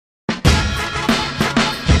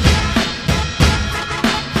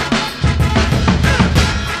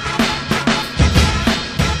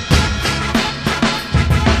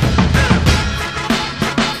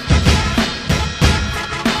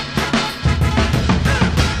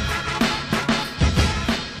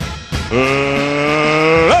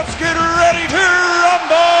Let's get ready to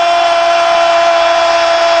rumble!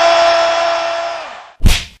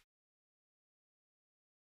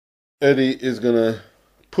 Eddie is going to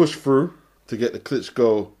push through to get the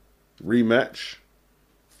Klitschko rematch.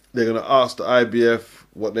 They're going to ask the IBF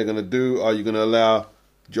what they're going to do. Are you going to allow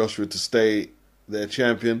Joshua to stay their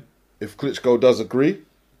champion? If Klitschko does agree,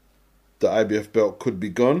 the IBF belt could be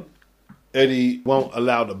gone. Eddie won't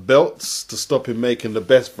allow the belts to stop him making the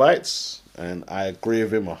best fights, and I agree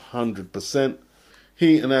with him 100%.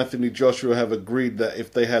 He and Anthony Joshua have agreed that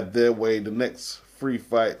if they have their way, the next 3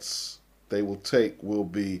 fights they will take will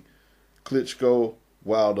be Klitschko,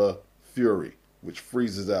 Wilder, Fury, which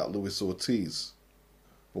freezes out Luis Ortiz.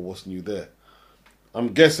 But what's new there?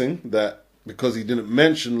 I'm guessing that because he didn't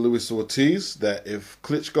mention Luis Ortiz, that if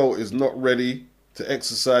Klitschko is not ready to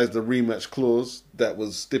exercise the rematch clause that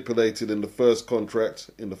was stipulated in the first contract,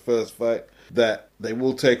 in the first fight, that they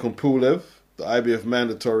will take on Pulev, the IBF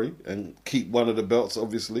mandatory, and keep one of the belts,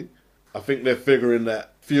 obviously. I think they're figuring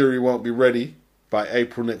that Fury won't be ready by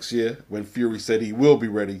April next year, when Fury said he will be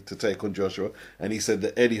ready to take on Joshua, and he said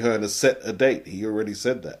that Eddie Hearn has set a date. He already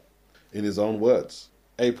said that, in his own words.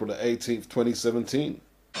 April the 18th, 2017.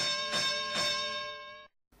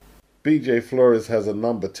 BJ Flores has a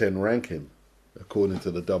number 10 ranking, according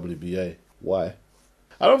to the WBA. Why?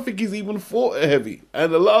 I don't think he's even fought a heavy.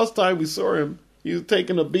 And the last time we saw him, he was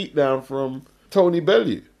taking a beat down from Tony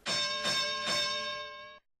Bellew.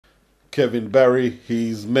 Kevin Barry,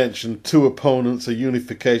 he's mentioned 2 opponents, a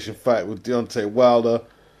unification fight with Deontay Wilder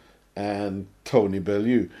and Tony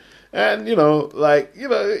Bellew. And, he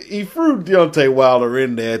threw Deontay Wilder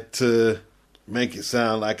in there to make it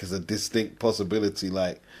sound like it's a distinct possibility,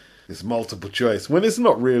 like it's multiple choice, when it's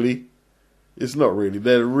not really. It's not really.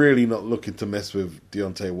 They're really not looking to mess with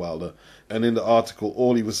Deontay Wilder. And in the article,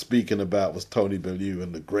 all he was speaking about was Tony Bellew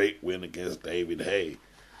and the great win against David Haye.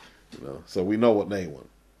 So we know what they want.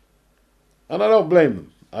 And I don't blame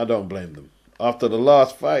them. I don't blame them. After the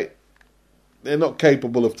last fight, they're not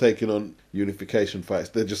capable of taking on unification fights.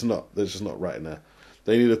 They're just not. They're just not right now.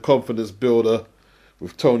 They need a confidence builder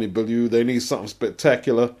with Tony Bellew. They need something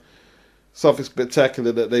spectacular. Something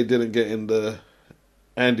spectacular that they didn't get in the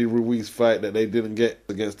Andy Ruiz fight, that they didn't get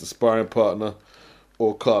against the sparring partner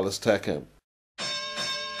or Carlos Takam.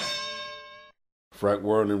 Frank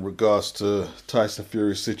Warren, in regards to Tyson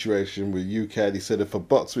Fury's situation with UCAD, he said if a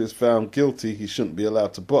boxer is found guilty, he shouldn't be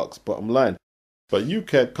allowed to box, bottom line. But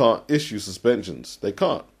UCAD can't issue suspensions. They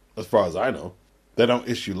can't, as far as I know. They don't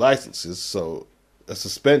issue licenses, so a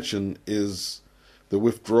suspension is the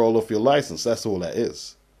withdrawal of your license. That's all that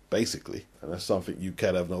is, basically. And that's something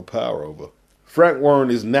UCAD have no power over. Frank Warren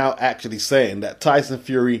is now actually saying that Tyson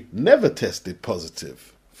Fury never tested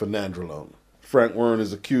positive for nandrolone. Frank Warren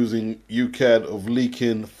is accusing UCAD of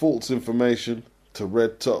leaking false information to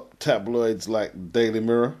red-top tabloids like Daily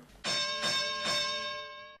Mirror.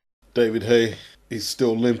 David Haye, he's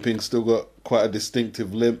still limping, still got quite a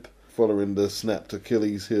distinctive limp following the snapped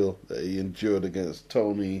Achilles heel that he endured against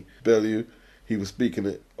Tony Bellew. He was speaking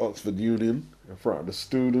at Oxford Union in front of the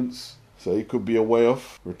students, so he could be a way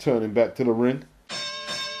off returning back to the ring.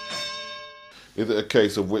 Is it a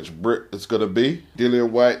case of which Brit it's going to be?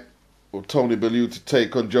 Dillian Whyte or Tony Bellew to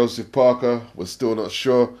take on Joseph Parker? We're still not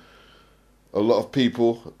sure. A lot of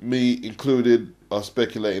people, me included, are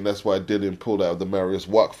speculating that's why Dillian pulled out of the Marius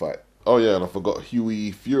Wack fight. Oh yeah, and I forgot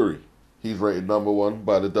Hughie Fury. He's rated #1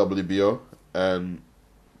 by the WBO, and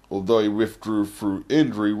although he withdrew through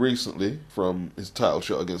injury recently from his title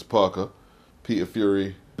shot against Parker, Peter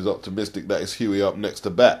Fury is optimistic that it's Hughie up next to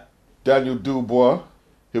bat. Daniel Dubois,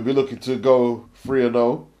 he'll be looking to go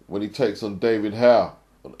 3-0 when he takes on David Howe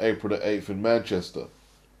on April the 8th in Manchester.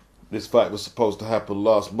 This fight was supposed to happen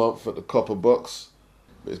last month at the Copper Box,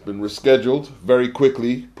 but it's been rescheduled, very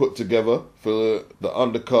quickly put together for the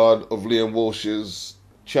undercard of Liam Walsh's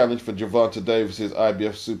challenge for Gervonta Davis's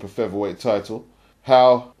IBF Super Featherweight title.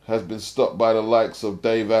 Howe has been stopped by the likes of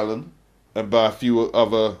Dave Allen and by a few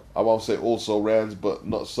other, I won't say also-rans, but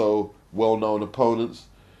not so well-known opponents.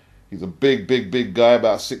 He's a big guy,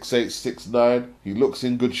 about 6'8", 6'9". He looks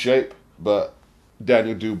in good shape, but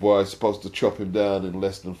Daniel Dubois is supposed to chop him down in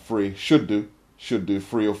less than 3. Should do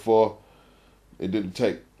 3 or 4. It didn't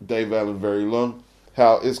take Dave Allen very long.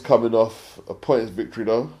 Howe is coming off a points victory,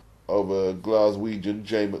 though, over Glaswegian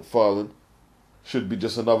Jay McFarlane. Should be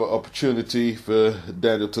just another opportunity for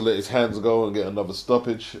Daniel to let his hands go and get another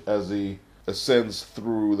stoppage as he ascends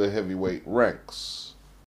through the heavyweight ranks.